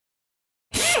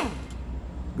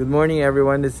Good morning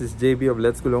everyone, this is JB of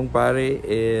Let's Gulong Pare,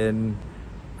 and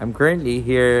I'm currently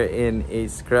here in a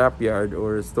scrap yard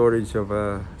or storage of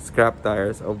scrap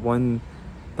tires of one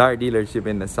tire dealership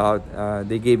in the south.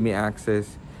 They gave me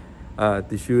access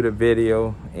to shoot a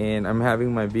video, and I'm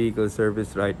having my vehicle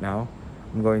serviced right now.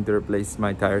 I'm going to replace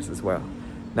my tires as well.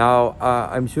 Now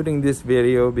I'm shooting this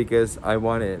video because I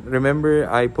wanted, remember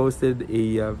I posted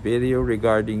a video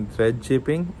regarding thread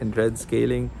chipping and thread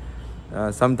scaling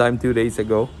sometime 2 days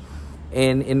ago,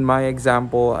 and in my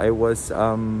example I was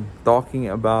talking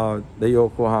about the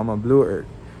Yokohama Blue Earth,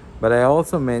 but I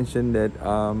also mentioned that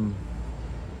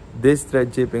this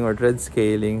thread chipping or thread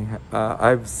scaling,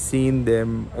 I've seen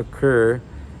them occur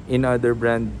in other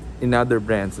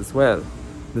brands as well,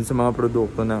 dun sa mga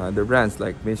produkto ng other brands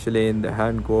like Michelin, the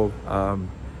Hankook,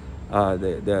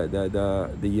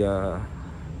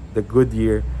 the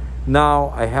Goodyear.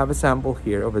 Now I have a sample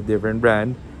here of a different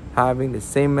brand having the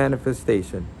same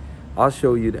manifestation. I'll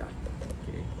show you that.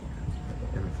 Okay,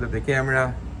 let me flip the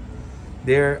camera.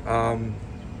 There,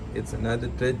 it's another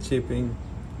thread chipping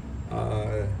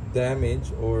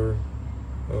damage or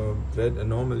thread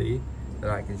anomaly that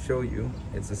I can show you.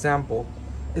 It's a sample.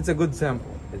 It's a good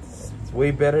sample. It's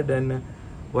way better than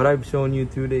what I've shown you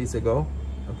 2 days ago.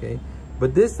 Okay,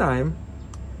 but this time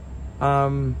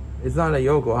it's not a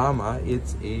Yokohama,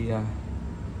 it's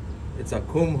a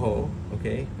Kumho,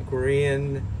 okay, a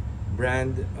Korean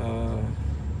brand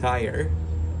tire,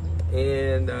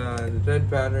 and the thread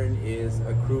pattern is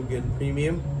a Krugen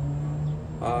Premium.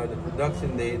 The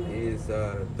production date is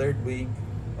 3rd week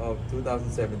of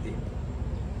 2017.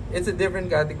 It's a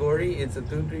different category. It's a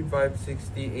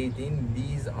 235/60/18.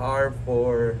 These are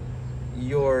for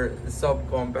your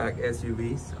subcompact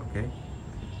SUVs. Okay,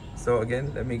 so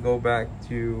again, let me go back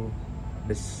to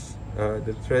this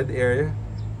the thread area.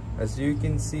 As you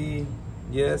can see,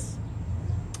 yes,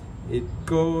 it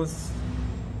goes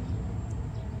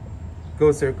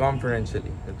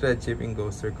circumferentially. The thread chipping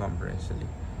goes circumferentially.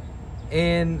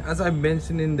 And as I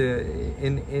mentioned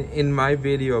in my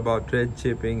video about thread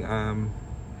chipping,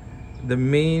 the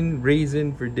main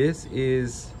reason for this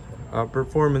is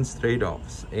performance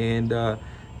trade-offs, and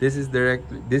this is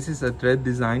a thread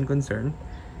design concern,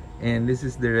 and this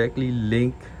is directly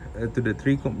linked to the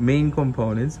three main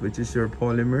components, which is your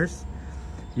polymers,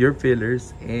 your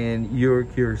fillers, and your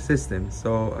cure system.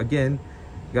 So again,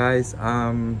 guys,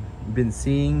 been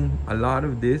seeing a lot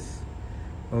of this,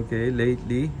 okay,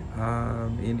 lately,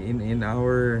 in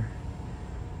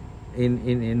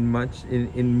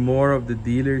more of the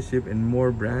dealership and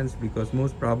more brands, because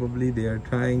most probably they are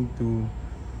trying to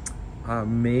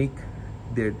make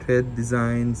their thread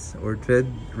designs or thread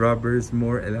rubbers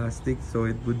more elastic, so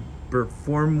it would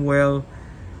perform well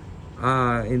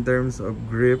in terms of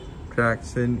grip,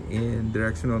 traction, and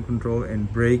directional control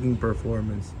and braking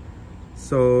performance.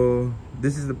 So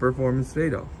this is the performance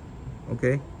trade-off.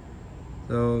 Okay,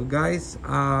 so guys,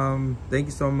 thank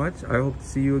you so much. I hope to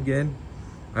see you again.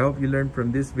 I hope you learned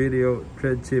from this video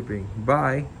thread chipping.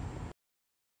 Bye.